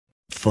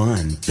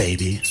fun,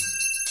 baby.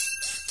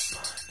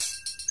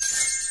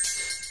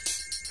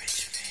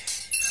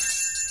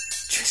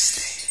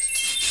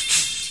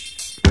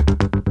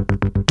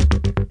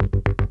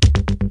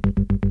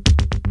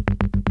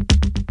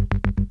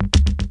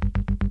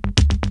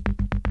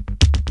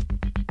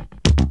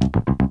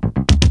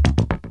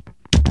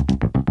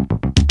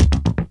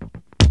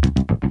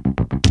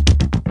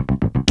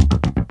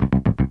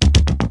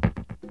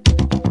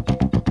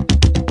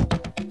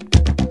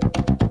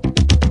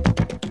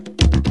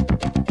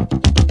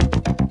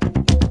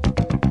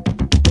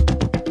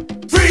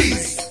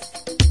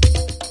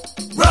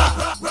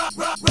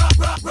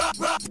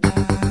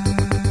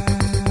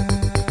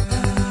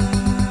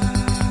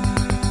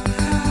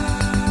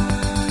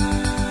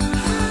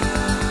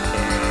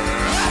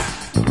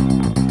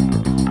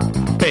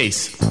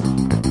 Bass.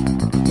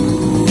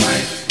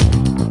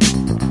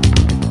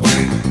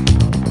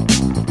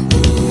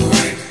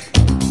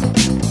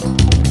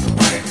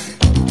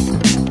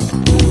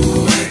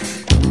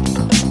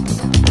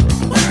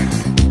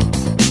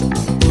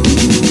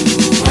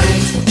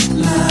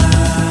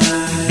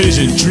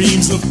 Vision,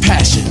 dreams of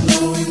passion,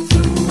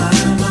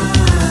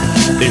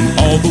 and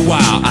all the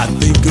while I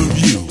think of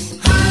you.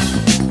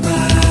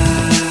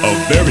 A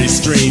very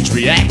strange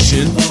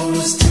reaction.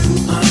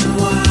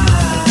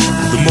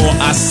 The more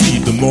I see,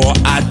 the more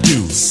I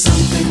do.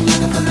 Something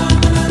like a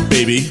phenomenon,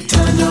 baby.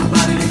 Telling your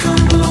body to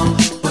come along,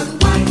 but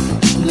white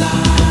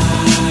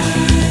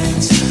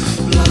lights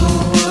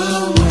blow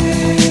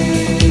away.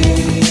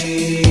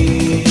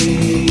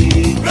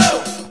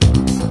 Blow,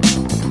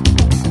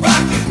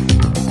 rock it,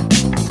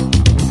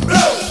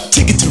 blow.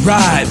 Ticket to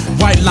ride,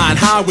 white line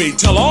highway.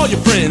 Tell all your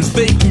friends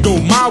they can go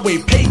my way.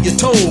 Pay your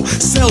toll,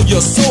 sell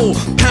your soul.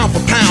 Pound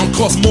for pound,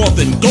 costs more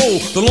than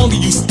gold. The longer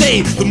you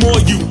stay, the more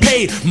you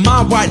pay.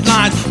 My white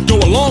lines go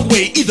a long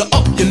way, either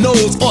up your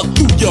nose or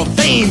through your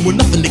vein, with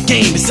nothing to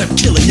gain except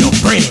killing your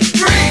brain.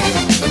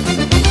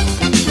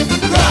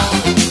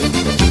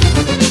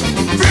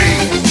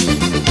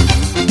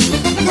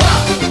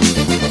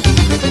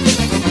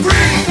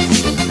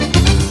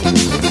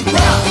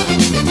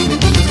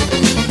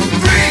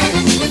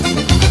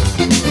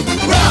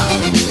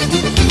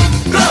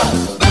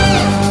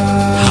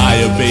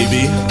 Higher,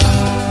 baby.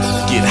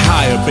 Get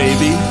higher,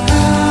 baby.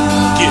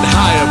 Get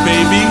higher,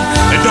 baby.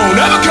 And don't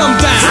ever come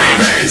down.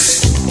 Freebase.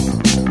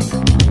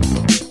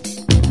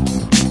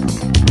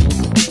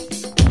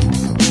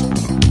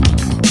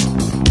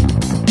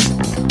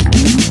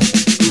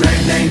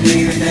 Rang dang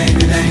ding dang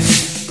dang.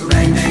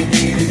 Rang dang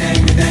ding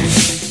dang dang.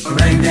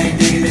 Rang dang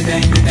ding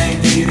dang dang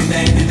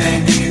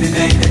dang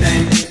dang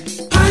dang.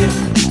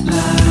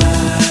 Pipeline.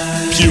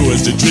 Pure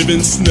as the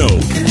driven snow.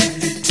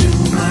 Connected to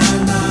my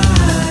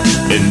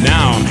mind. And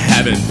now I'm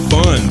having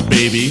fun,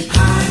 baby.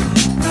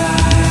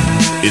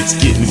 It's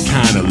getting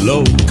kinda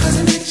low.